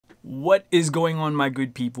What is going on, my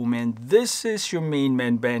good people, man? This is your main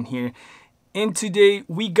man Ben here, and today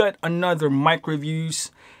we got another mic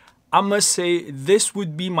reviews. I must say this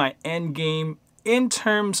would be my end game in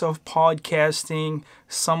terms of podcasting,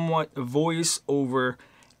 somewhat voiceover,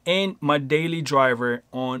 and my daily driver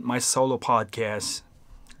on my solo podcast.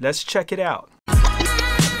 Let's check it out.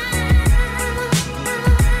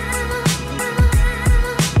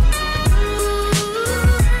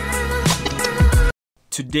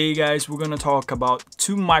 Today, guys, we're gonna talk about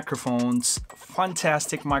two microphones,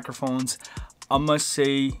 fantastic microphones. I must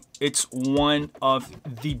say it's one of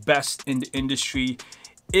the best in the industry.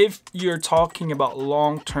 If you're talking about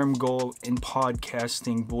long-term goal in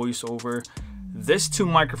podcasting voiceover, these two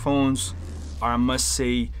microphones are, I must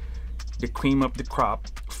say, the cream of the crop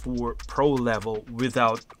for pro level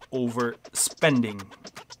without overspending.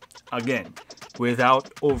 Again,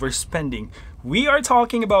 without overspending. We are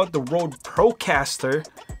talking about the Rode Procaster,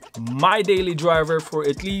 my daily driver for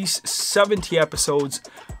at least 70 episodes.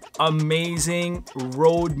 Amazing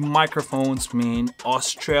Rode microphones, man.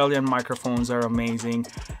 Australian microphones are amazing.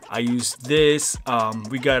 I use this.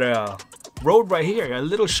 We got a Rode right here, a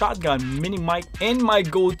little shotgun mini mic, and my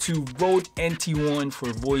go-to Rode NT1 for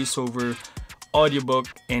voiceover, audiobook,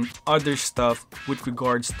 and other stuff with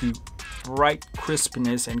regards to bright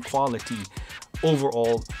crispness and quality.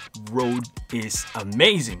 Overall, Rode is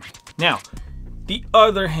amazing. Now, the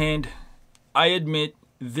other hand, I admit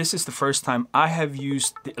this is the first time I have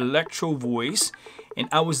used the ElectroVoice, and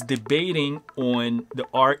I was debating on the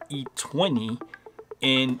RE20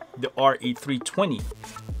 and the RE320.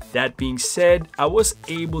 That being said, I was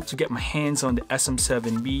able to get my hands on the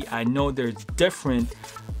SM7B. I know they're different,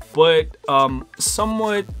 but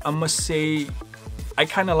somewhat, I must say, I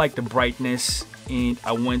kind of like the brightness, and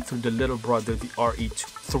I went through the little brother, the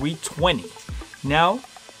RE320. Now,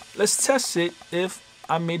 let's test it if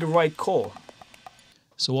I made the right call.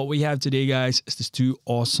 So what we have today, guys, is this two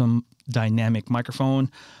awesome dynamic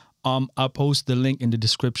microphone. I'll post the link in the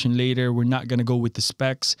description later. We're not gonna go with the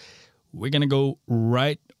specs. We're gonna go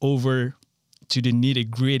right over to the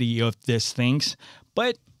nitty-gritty of these things.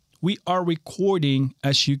 But we are recording,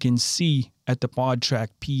 as you can see, at the PodTrack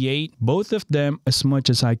P8. Both of them, as much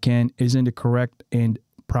as I can, is in the correct and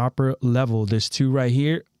proper level. There's two right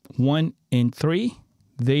here, 1 and 3.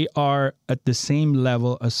 They are at the same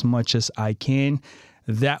level as much as I can.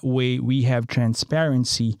 That way we have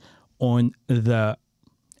transparency on the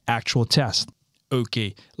actual test.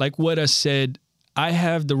 Okay, like what I said, I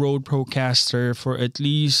have the Rode Procaster for at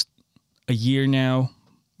least a year now.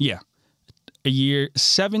 Yeah, a year,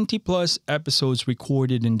 70 plus episodes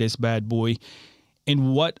recorded in this bad boy.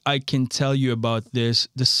 And what I can tell you about this,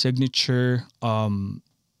 the signature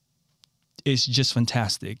is just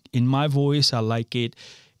fantastic. In my voice, I like it.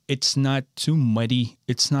 It's not too muddy.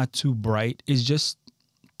 It's not too bright. It's just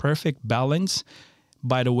perfect balance.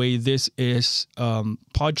 By the way, this is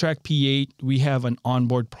PodTrack P8. We have an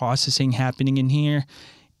onboard processing happening in here,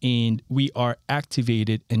 and we are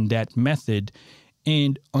activated in that method.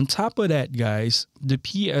 And on top of that, guys, the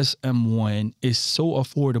PSM1 is so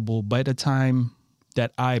affordable. By the time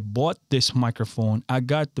that I bought this microphone, I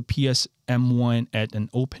got the PSM1 at an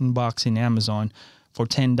open box in Amazon for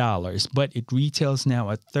 $10, but it retails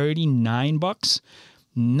now at $39.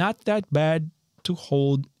 Not that bad to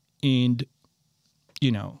hold and,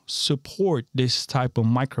 you know, support this type of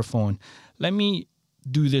microphone. Let me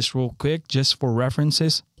do this real quick just for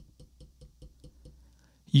references.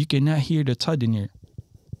 You cannot hear the thud in here.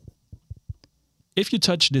 If you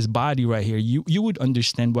touch this body right here, you would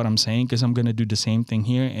understand what I'm saying, because I'm going to do the same thing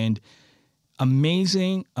here. And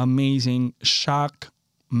amazing, amazing shock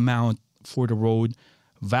mount for the Rode,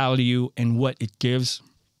 value and what it gives.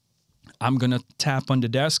 I'm going to tap on the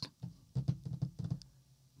desk.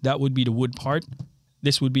 That would be the wood part.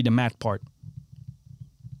 This would be the matte part.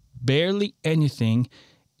 Barely anything.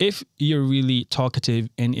 If you're really talkative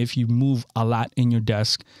and if you move a lot in your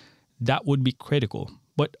desk, that would be critical.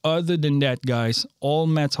 But other than that, guys, all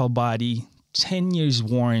metal body, 10 years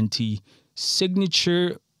warranty,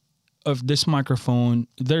 signature of this microphone.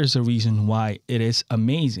 There's a reason why it is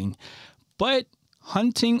amazing. But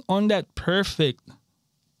hunting on that perfect,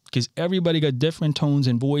 because everybody got different tones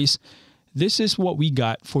and voice, this is what we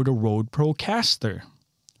got for the Rode Procaster.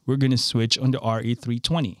 We're going to switch on the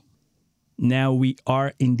RE320. Now we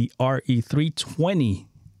are in the RE320.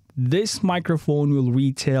 This microphone will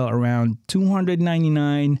retail around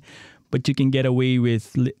 $299, but you can get away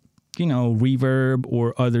with, you know, reverb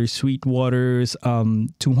or other Sweetwaters,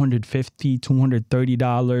 $250,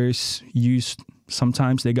 $230 used.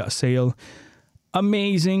 Sometimes they got sale.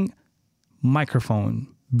 Amazing microphone.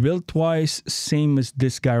 Build-wise, same as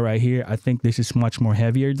this guy right here. I think this is much more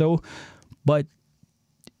heavier though. But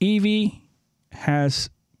Evie has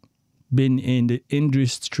been in the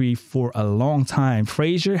industry for a long time.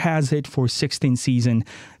 Fraser has it for 16 seasons.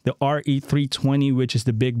 The RE320, which is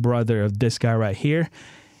the big brother of this guy right here.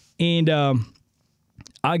 And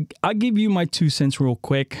I'll give you my 2 cents real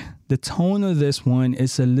quick. The tone of this one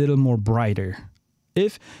is a little more brighter.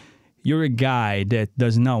 If you're a guy that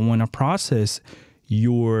does not want to process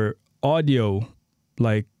your audio,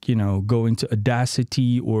 like, you know, going to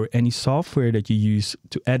Audacity or any software that you use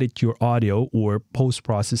to edit your audio or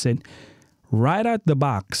post-process it, right out the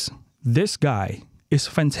box, this guy is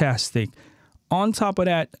fantastic. On top of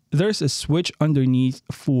that, there's a switch underneath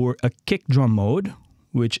for a kick drum mode,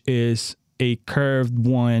 which is a curved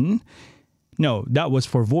one. No, that was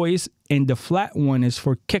for voice, and the flat one is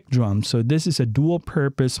for kick drum. So this is a dual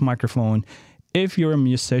purpose microphone. If you're a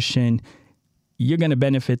musician, you're going to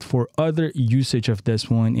benefit for other usage of this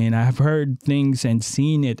one. And I've heard things and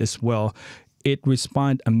seen it as well. It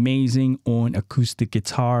responds amazing on acoustic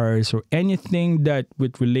guitars or anything that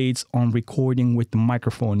relates on recording with the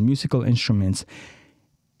microphone, musical instruments.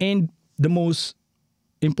 And the most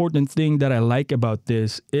important thing that I like about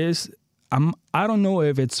this is I don't know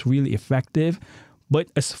if it's really effective, but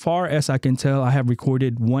as far as I can tell, I have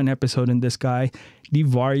recorded 1 episode in this guy, the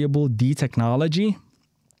variable D technology.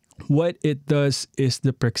 What it does is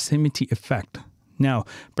the proximity effect. Now,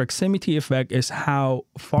 proximity effect is how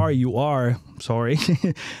far you are,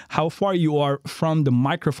 how far you are from the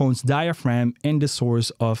microphone's diaphragm and the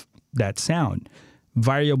source of that sound.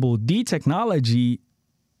 Variable D technology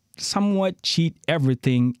somewhat cheat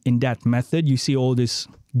everything in that method. You see all these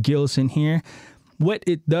gills in here. What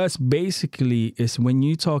it does basically is when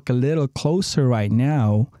you talk a little closer right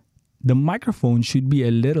now, the microphone should be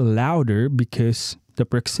a little louder because the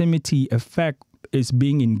proximity effect is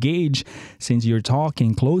being engaged since you're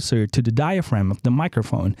talking closer to the diaphragm of the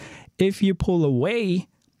microphone. If you pull away,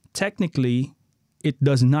 technically, it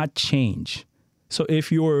does not change. So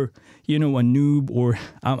if you're, you know, a noob, or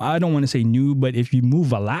I don't want to say noob, but if you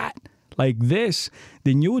move a lot like this,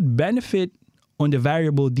 then you would benefit on the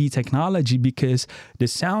variable D technology because the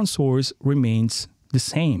sound source remains the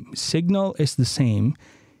same. Signal is the same.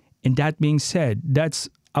 And that being said, that's,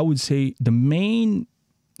 I would say, the main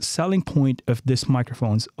selling point of this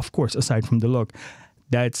microphones, of course, aside from the look.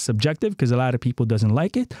 That's subjective because a lot of people doesn't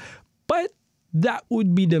like it, but that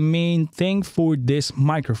would be the main thing for this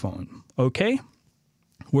microphone. Okay,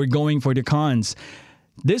 we're going for the cons.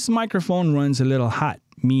 This microphone runs a little hot,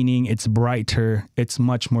 meaning it's brighter, it's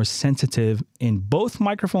much more sensitive, and both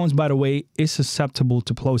microphones, by the way, is susceptible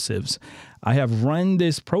to plosives. I have run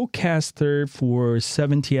this Procaster for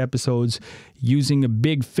 70 episodes using a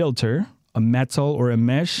big filter, a metal or a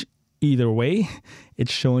mesh, either way.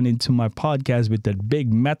 It's shown into my podcast with that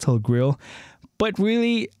big metal grill. But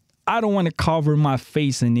really, I don't want to cover my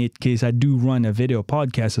face in it because I do run a video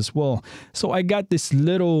podcast as well. So I got this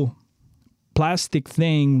little plastic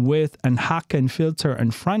thing with an Haken filter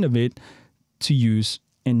in front of it to use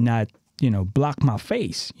and not, you know, block my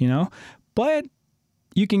face, you know. But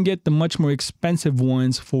you can get the much more expensive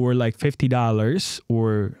ones for like $50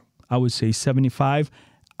 or I would say $75.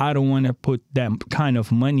 I don't want to put that kind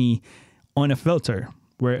of money on a filter,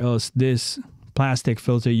 where else this plastic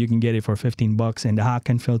filter, you can get it for $15, and the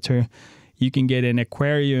Haken filter, you can get an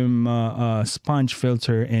aquarium sponge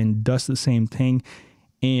filter and does the same thing.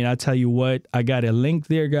 And I'll tell you what, I got a link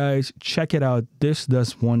there, guys. Check it out. This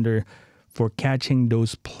does wonder for catching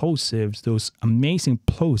those plosives, those amazing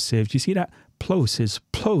plosives. You see that? Plosives,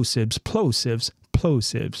 plosives, plosives,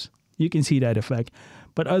 plosives. You can see that effect.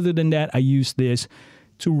 But other than that, I use this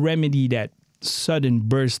to remedy that sudden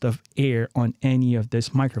burst of air on any of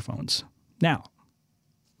these microphones. Now,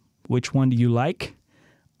 which one do you like?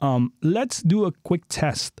 Let's do a quick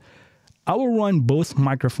test. I will run both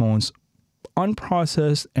microphones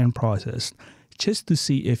unprocessed and processed just to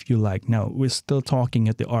see if you like. Now, we're still talking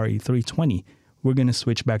at the RE320. We're going to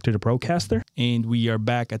switch back to the Procaster, and we are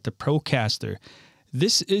back at the Procaster.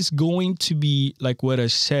 This is going to be like what I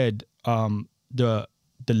said, the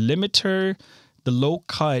limiter, the low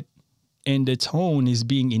cut, and the tone is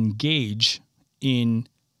being engaged in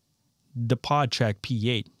the PodTrack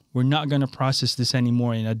P8. We're not going to process this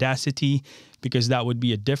anymore in Audacity because that would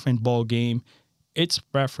be a different ball game. It's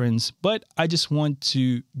preference, but I just want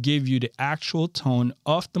to give you the actual tone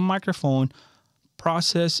of the microphone,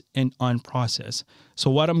 process and unprocessed.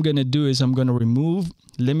 So what I'm going to do is I'm going to remove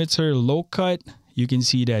limiter, low cut. You can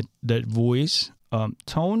see that voice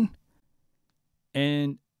tone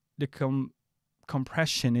and the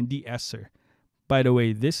compression and de-esser. By the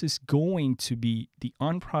way, this is going to be the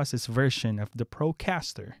unprocessed version of the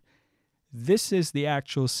Procaster. This is the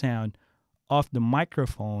actual sound of the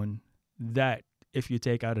microphone that if you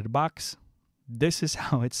take out of the box, this is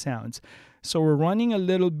how it sounds. So we're running a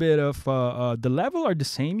little bit of, the level are the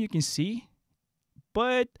same, you can see,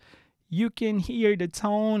 but you can hear the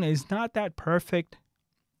tone is not that perfect.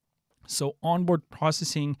 So onboard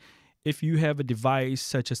processing, if you have a device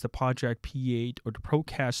such as the PodTrack P8 or the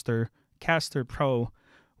Procaster Caster Pro,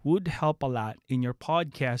 would help a lot in your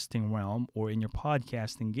podcasting realm or in your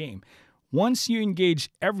podcasting game. Once you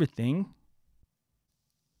engage everything,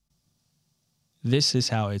 this is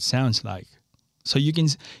how it sounds like. So you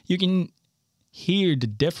can hear the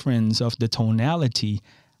difference of the tonality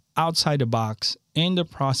outside the box in the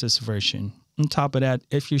processed version. On top of that,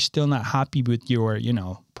 if you're still not happy with your,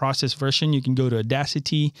 processed version, you can go to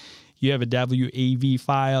Audacity. You have a WAV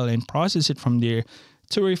file and process it from there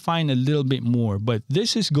to refine a little bit more. But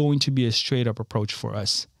this is going to be a straight up approach for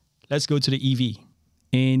us. Let's go to the EV.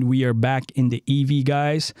 And we are back in the EV,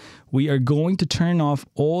 guys. We are going to turn off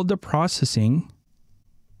all the processing.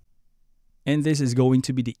 And this is going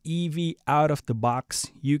to be the EV out of the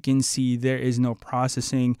box. You can see there is no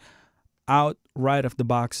processing out right of the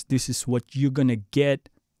box. This is what you're going to get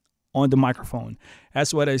on the microphone.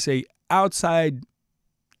 That's what I say. Outside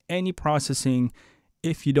any processing,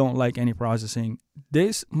 if you don't like any processing,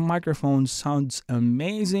 this microphone sounds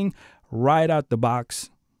amazing right out the box.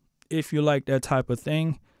 If you like that type of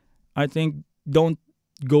thing, I think don't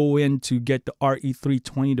go in to get the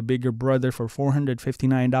RE320, the bigger brother, for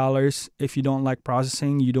 $459. If you don't like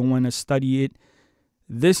processing, you don't want to study it,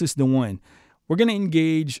 this is the one. We're going to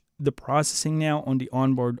engage the processing now on the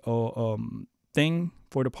onboard thing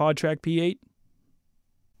for the PodTrack P8.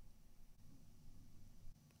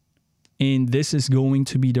 And this is going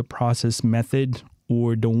to be the process method,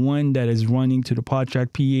 or the one that is running to the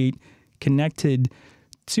PodTrack P8 connected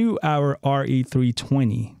to our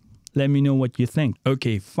RE320. Let me know what you think.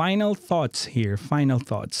 Okay, final thoughts here. Final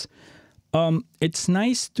thoughts. It's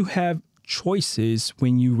nice to have choices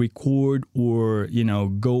when you record or,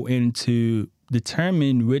 go in to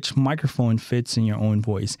determine which microphone fits in your own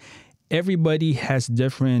voice. Everybody has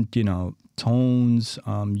different, tones.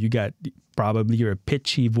 You got probably your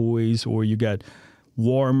pitchy voice, or you got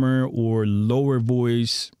warmer or lower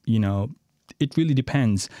voice. It really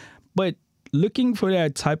depends. But looking for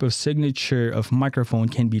that type of signature of microphone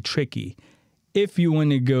can be tricky. If you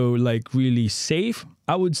want to go like really safe,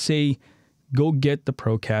 I would say go get the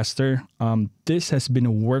Procaster. This has been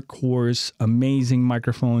a workhorse, amazing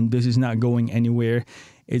microphone. This is not going anywhere.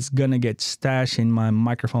 It's gonna get stashed in my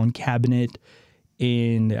microphone cabinet,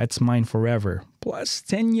 and that's mine forever. Plus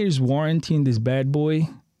 10 years warranty in this bad boy.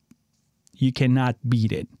 You cannot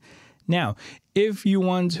beat it. Now, if you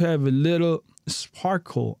want to have a little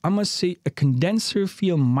sparkle, I must say a condenser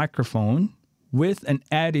feel microphone with an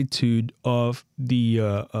attitude of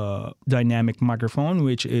the dynamic microphone,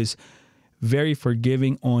 which is very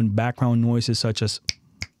forgiving on background noises such as,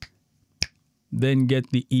 then get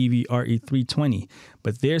the EV RE320.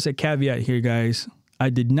 But there's a caveat here, guys. I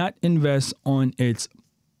did not invest on its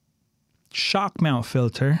shock mount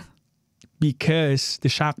filter, because the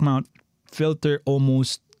shock mount filter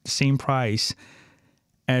almost the same price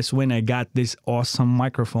as when I got this awesome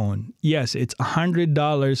microphone. Yes, it's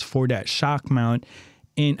 $100 for that shock mount.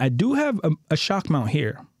 And I do have a shock mount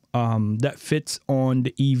here that fits on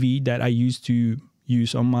the EV that I used to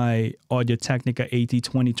use on my Audio-Technica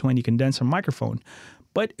AT2020 condenser microphone.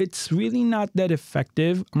 But it's really not that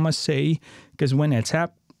effective, I must say, because when I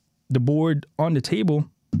tap the board on the table,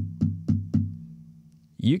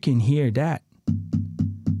 you can hear that.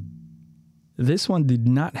 This one did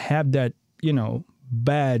not have that,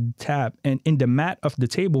 bad tap. And in the mat of the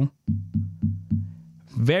table,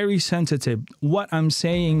 very sensitive. What I'm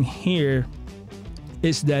saying here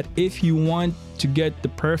is that if you want to get the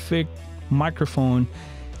perfect microphone,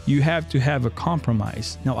 you have to have a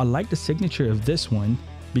compromise. Now, I like the signature of this one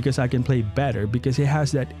because I can play better, because it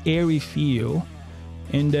has that airy feel,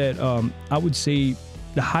 and that I would say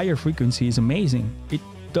the higher frequency is amazing. It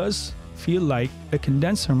does feel like a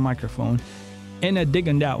condenser microphone, and I dig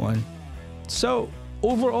on that one. So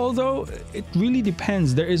overall though, it really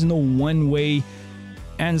depends. There is no one way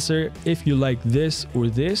answer if you like this or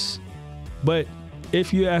this. But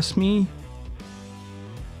if you ask me,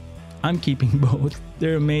 I'm keeping both.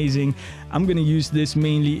 They're amazing. I'm gonna use this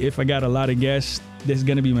mainly if I got a lot of guests. This is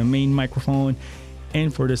gonna be my main microphone.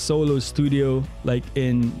 And for the solo studio, like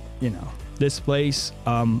in, this place,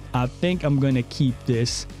 I think I'm gonna keep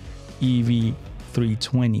this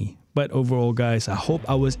EV320. But overall, guys, I hope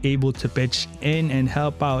I was able to pitch in and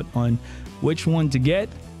help out on which one to get.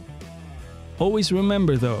 Always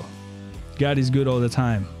remember though, God is good all the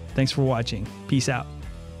time. Thanks for watching. Peace out.